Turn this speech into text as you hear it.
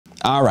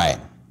All right,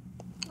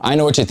 I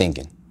know what you're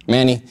thinking.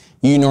 Manny,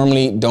 you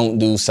normally don't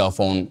do cell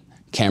phone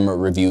camera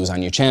reviews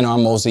on your channel.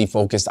 I'm mostly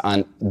focused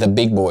on the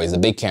big boys, the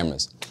big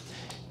cameras.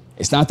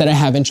 It's not that I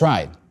haven't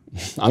tried.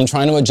 I'm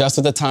trying to adjust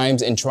with the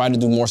times and try to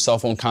do more cell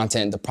phone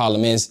content. The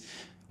problem is,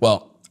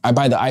 well, I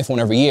buy the iPhone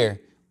every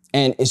year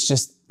and it's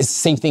the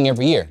same thing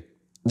every year.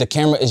 The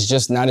camera is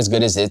just not as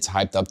good as it's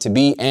hyped up to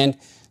be, and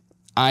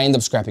I end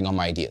up scrapping all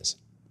my ideas.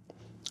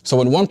 So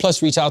when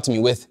OnePlus reached out to me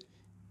with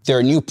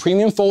their new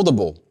premium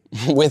foldable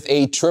with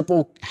a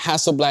triple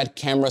Hasselblad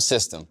camera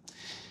system,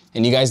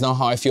 and you guys know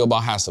how I feel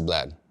about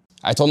Hasselblad,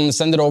 I told them to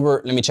send it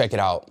over, let me check it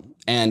out.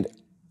 And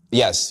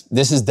yes,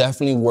 this is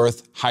definitely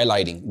worth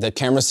highlighting. The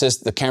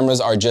cameras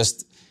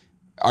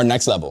are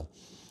next level.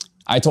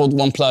 I told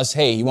OnePlus,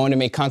 hey, you want me to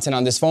make content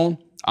on this phone?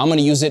 I'm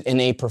gonna use it in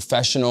a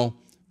professional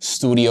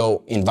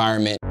studio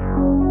environment.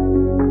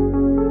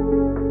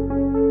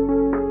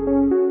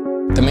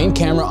 The main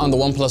camera on the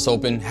OnePlus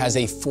Open has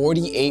a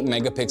 48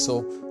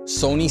 megapixel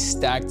Sony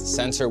stacked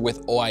sensor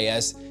with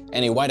OIS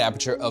and a wide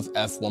aperture of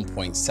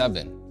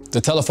f1.7. The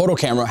telephoto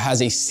camera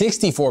has a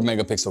 64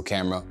 megapixel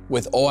camera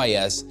with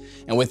OIS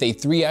and with a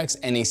 3x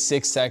and a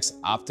 6x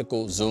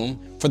optical zoom.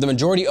 For the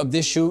majority of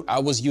this shoot, I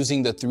was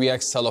using the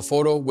 3x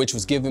telephoto, which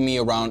was giving me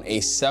around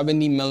a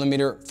 70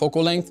 millimeter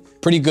focal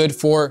length. Pretty good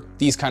for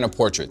these kind of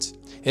portraits.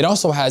 It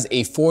also has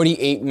a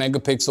 48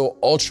 megapixel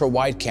ultra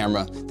wide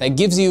camera that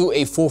gives you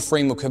a full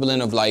frame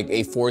equivalent of like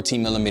a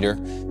 14 millimeter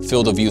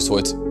field of view. So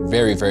it's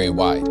very, very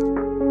wide.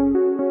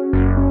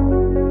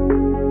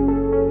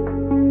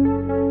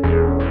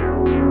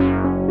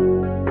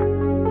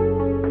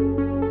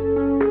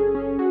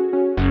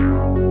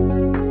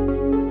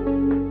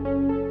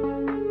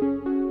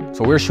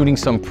 So we're shooting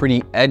some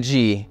pretty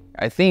edgy,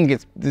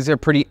 these are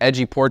pretty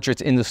edgy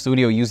portraits in the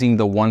studio using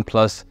the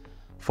OnePlus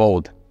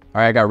Fold. All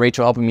right, I got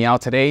Rachel helping me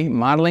out today,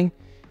 modeling.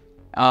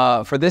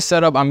 For this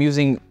setup, I'm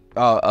using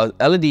a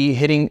LED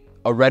hitting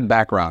a red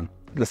background.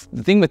 The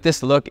thing with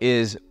this look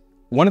is,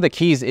 one of the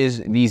keys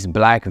is these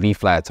black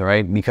V-flats, all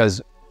right?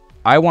 Because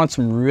I want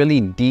some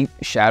really deep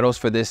shadows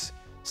for this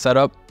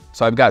setup.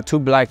 So I've got two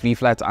black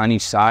V-flats on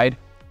each side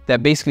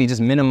that basically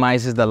just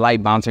minimizes the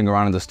light bouncing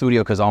around in the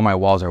studio because all my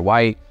walls are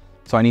white.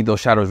 So I need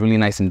those shadows really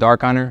nice and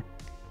dark on her.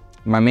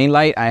 My main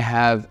light, I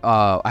have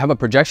a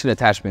projection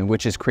attachment,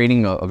 which is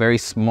creating a very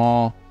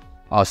small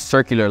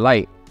circular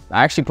light.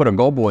 I actually put a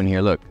gobo in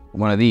here, look,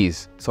 one of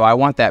these. So I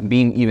want that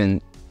being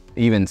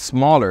even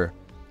smaller,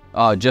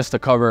 just to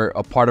cover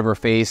a part of her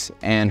face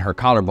and her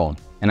collarbone.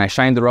 And I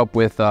shined her up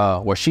with,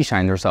 she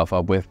shined herself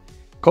up with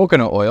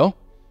coconut oil.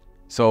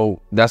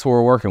 So that's what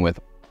we're working with.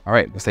 All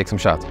right, let's take some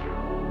shots.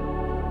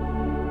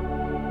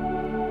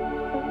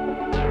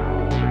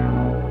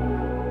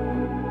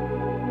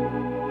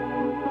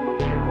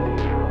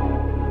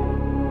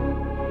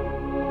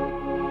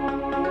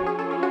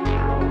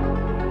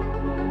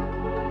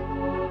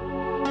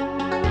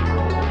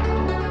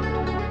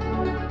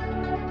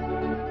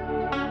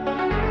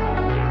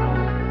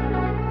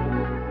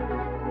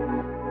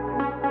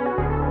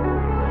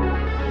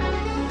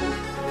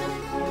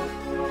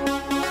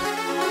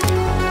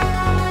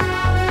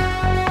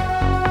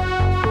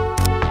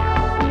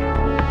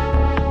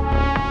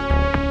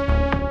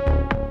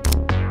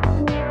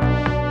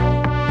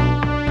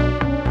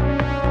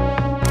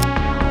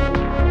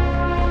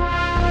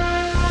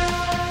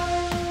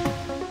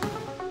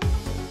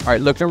 All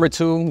right, look number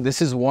two,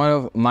 this is one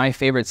of my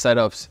favorite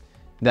setups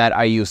that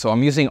I use. So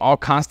I'm using all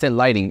constant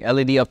lighting,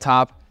 LED up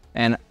top.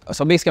 And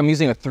so basically I'm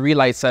using a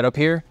 3-light setup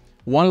here.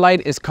 One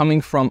light is coming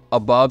from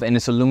above and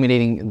it's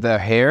illuminating the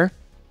hair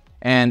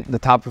and the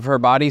top of her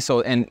body.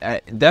 So,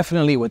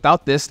 definitely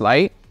without this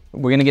light,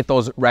 we're gonna get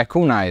those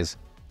raccoon eyes.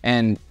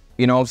 And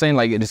you know what I'm saying?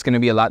 Like it's gonna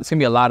be a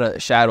lot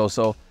of shadow.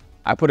 So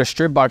I put a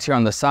strip box here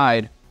on the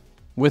side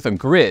with a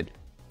grid.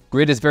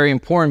 Grid is very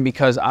important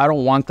because I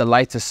don't want the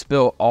light to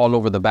spill all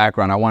over the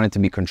background. I want it to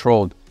be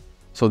controlled.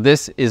 So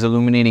this is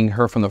illuminating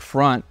her from the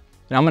front,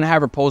 and I'm gonna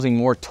have her posing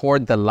more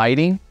toward the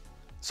lighting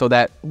so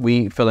that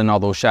we fill in all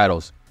those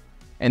shadows.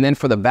 And then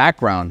for the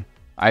background,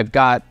 I've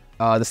got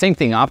the same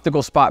thing,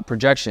 optical spot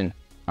projection.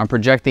 I'm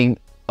projecting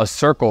a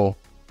circle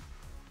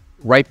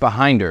right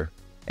behind her.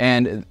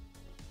 And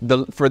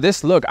for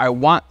this look, I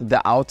want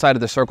the outside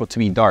of the circle to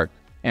be dark.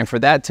 And for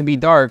that to be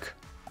dark,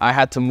 I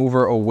had to move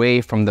her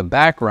away from the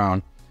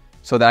background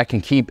so that I can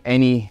keep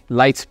any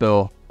light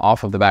spill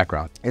off of the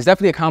background. It's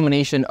definitely a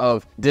combination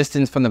of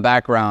distance from the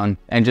background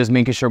and just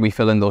making sure we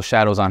fill in those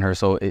shadows on her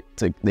so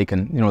they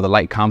can, you know, the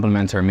light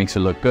complements her and makes her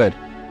look good.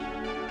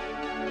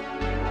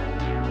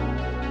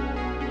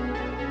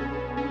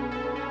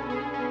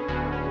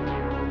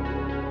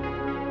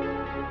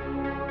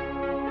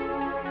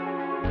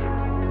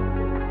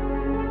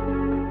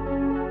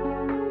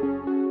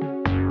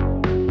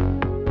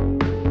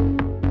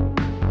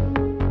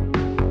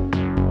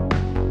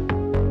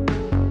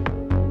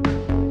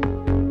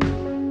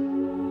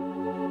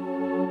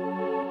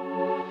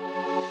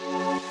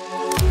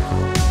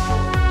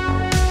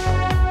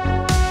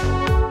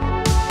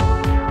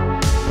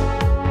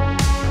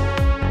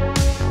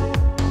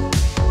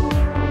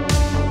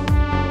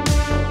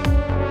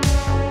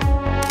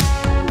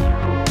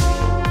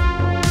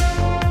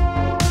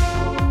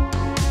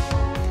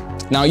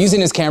 Now, using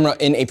this camera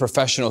in a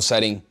professional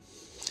setting,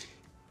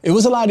 it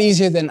was a lot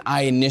easier than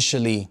I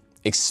initially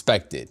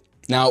expected.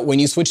 Now, when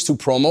you switch to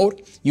Pro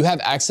mode, you have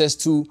access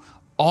to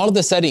all of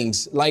the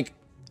settings like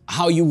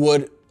how you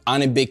would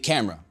on a big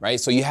camera, right?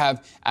 So you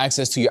have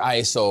access to your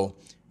ISO,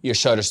 your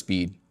shutter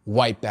speed,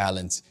 white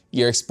balance,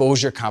 your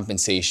exposure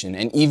compensation,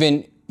 and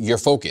even your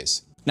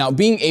focus. Now,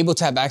 being able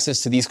to have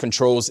access to these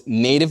controls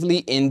natively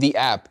in the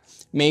app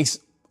makes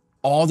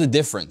all the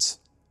difference,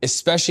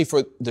 especially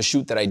for the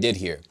shoot that I did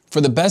here. For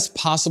the best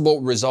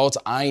possible results,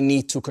 I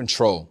need to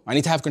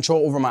have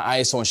control over my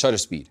ISO and shutter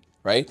speed,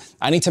 right?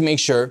 I need to make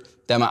sure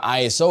that my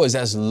ISO is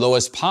as low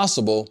as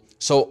possible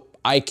so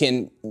I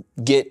can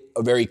get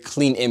a very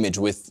clean image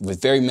with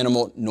very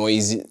minimal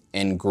noise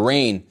and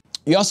grain.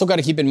 You also got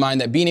to keep in mind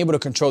that being able to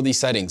control these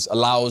settings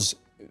allows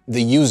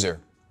the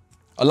user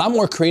a lot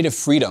more creative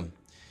freedom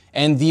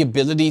and the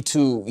ability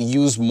to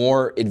use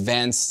more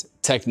advanced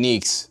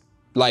techniques,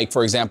 like,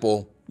 for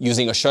example,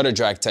 using a shutter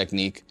drag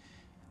technique,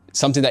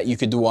 something that you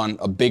could do on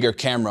a bigger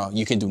camera,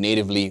 you can do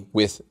natively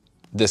with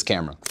this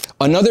camera.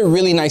 Another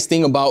really nice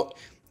thing about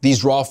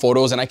these raw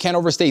photos, and I can't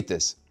overstate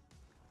this,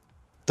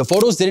 the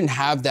photos didn't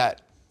have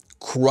that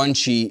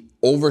crunchy,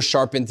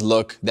 over-sharpened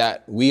look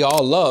that we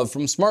all love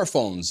from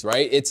smartphones,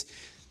 right?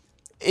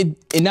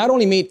 It not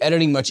only made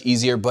editing much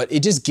easier, but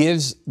it just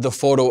gives the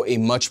photo a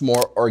much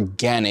more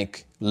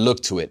organic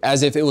look to it,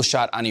 as if it was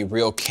shot on a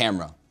real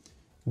camera.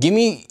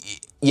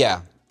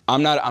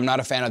 I'm not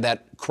a fan of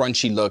that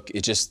crunchy look.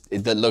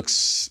 It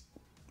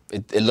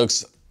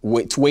looks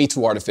way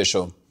too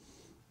artificial.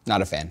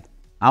 Not a fan.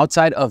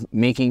 Outside of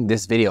making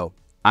this video,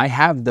 I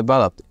have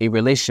developed a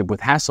relationship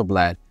with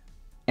Hasselblad,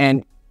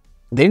 and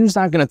they're just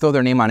not gonna throw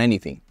their name on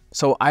anything.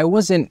 So I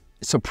wasn't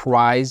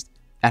surprised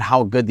at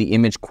how good the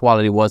image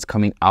quality was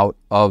coming out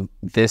of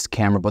this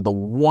camera. But the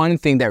one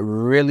thing that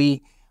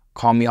really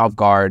caught me off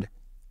guard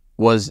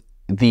was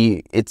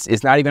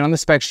it's not even on the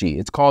spec sheet.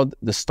 It's called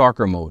the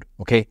Stalker mode,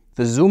 okay?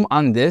 The zoom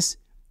on this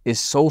is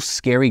so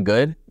scary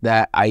good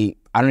that I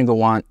don't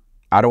want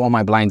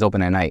my blinds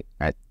open at night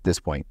at this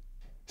point.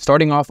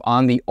 Starting off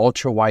on the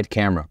ultra wide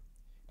camera.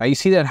 Now you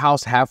see that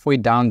house halfway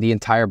down the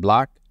entire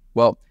block?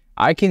 Well,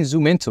 I can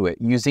zoom into it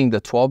using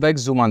the 12x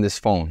zoom on this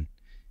phone.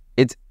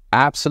 It's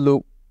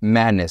absolute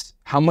madness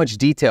how much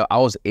detail I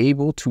was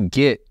able to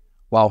get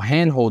while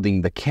hand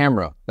holding the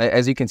camera.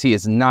 As you can see,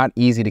 it's not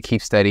easy to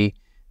keep steady,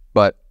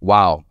 but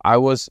wow, I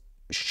was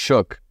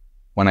shook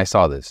when I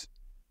saw this.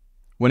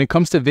 When it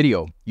comes to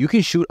video, you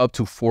can shoot up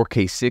to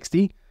 4K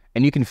 60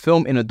 and you can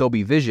film in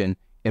Adobe Vision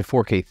in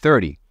 4K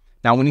 30.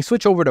 Now, when you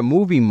switch over to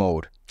movie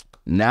mode,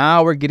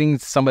 now we're getting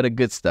some of the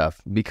good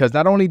stuff, because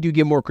not only do you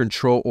get more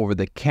control over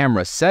the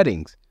camera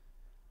settings,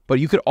 but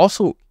you could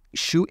also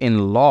shoot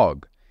in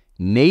log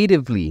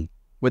natively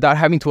without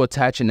having to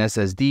attach an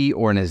SSD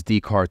or an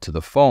SD card to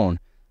the phone.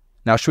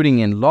 Now, shooting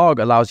in log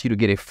allows you to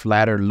get a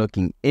flatter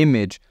looking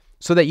image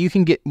so that you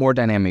can get more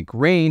dynamic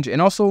range,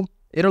 and also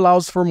it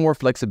allows for more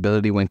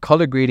flexibility when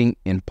color grading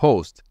in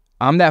post.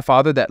 I'm that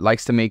father that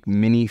likes to make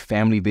mini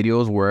family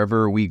videos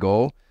wherever we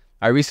go.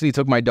 I recently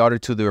took my daughter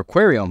to the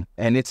aquarium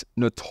and it's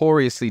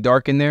notoriously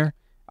dark in there.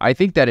 I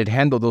think that it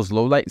handled those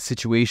low light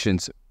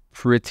situations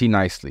pretty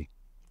nicely.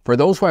 For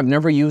those who have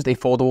never used a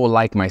foldable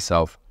like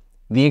myself,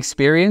 the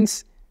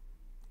experience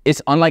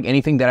is unlike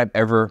anything that I've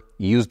ever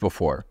used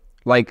before.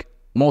 Like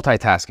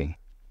multitasking.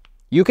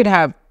 You could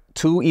have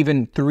 2,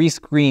 even 3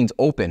 screens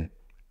open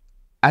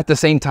at the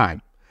same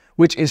time,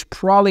 which is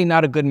probably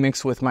not a good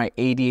mix with my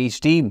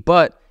ADHD,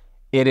 but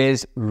it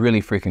is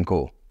really freaking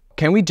cool.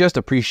 Can we just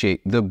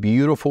appreciate the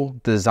beautiful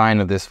design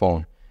of this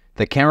phone?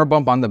 The camera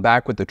bump on the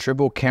back with the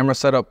triple camera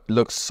setup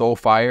looks so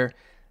fire.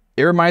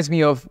 It reminds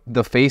me of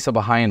the face of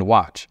a high-end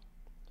watch.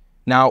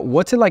 Now,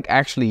 what's it like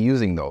actually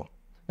using though?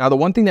 Now, the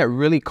one thing that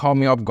really caught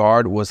me off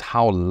guard was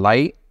how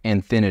light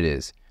and thin it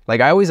is. Like,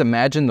 I always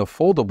imagined the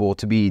foldable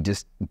to be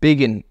just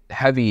big and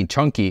heavy and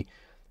chunky,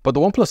 but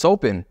the OnePlus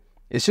Open,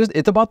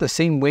 it's about the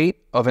same weight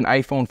of an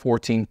iPhone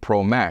 14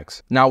 Pro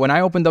Max. Now, when I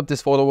opened up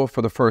this foldable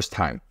for the first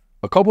time,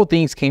 a couple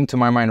things came to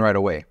my mind right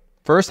away.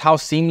 First, how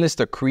seamless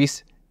the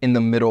crease in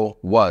the middle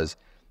was.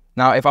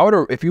 Now,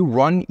 if you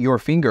run your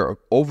finger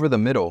over the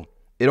middle,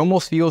 it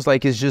almost feels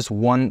like it's just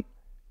one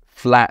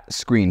flat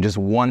screen, just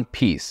one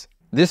piece.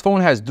 This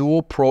phone has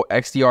dual Pro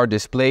XDR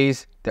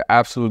displays. They're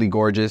absolutely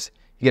gorgeous.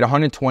 You get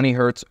 120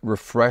 Hertz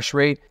refresh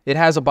rate. It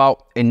has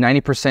about a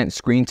 90%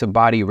 screen to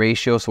body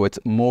ratio, so it's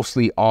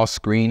mostly all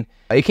screen.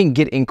 It can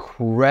get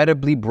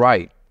incredibly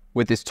bright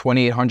with its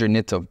 2800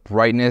 nits of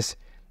brightness,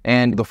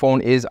 and the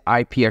phone is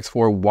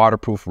IPX4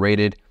 waterproof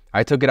rated.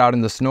 I took it out in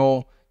the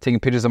snow,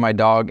 taking pictures of my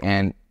dog,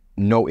 and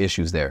no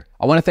issues there.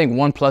 I want to thank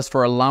OnePlus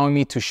for allowing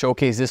me to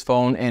showcase this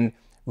phone and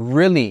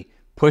really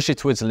push it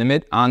to its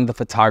limit on the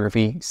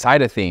photography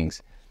side of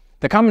things.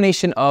 The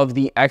combination of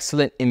the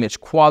excellent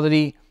image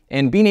quality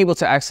and being able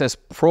to access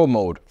Pro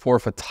mode for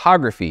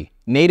photography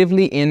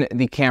natively in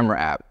the camera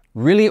app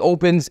really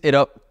opens it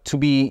up to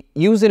be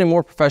used in a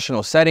more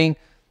professional setting,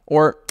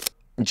 or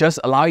just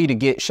allow you to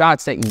get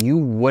shots that you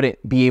wouldn't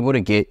be able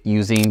to get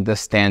using the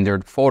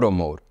standard photo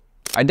mode.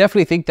 I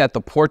definitely think that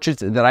the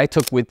portraits that I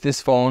took with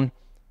this phone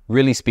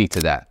really speak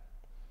to that.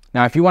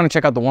 Now, if you want to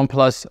check out the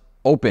OnePlus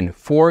Open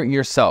for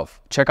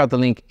yourself, check out the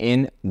link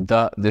in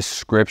the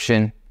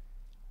description.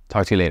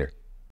 Talk to you later.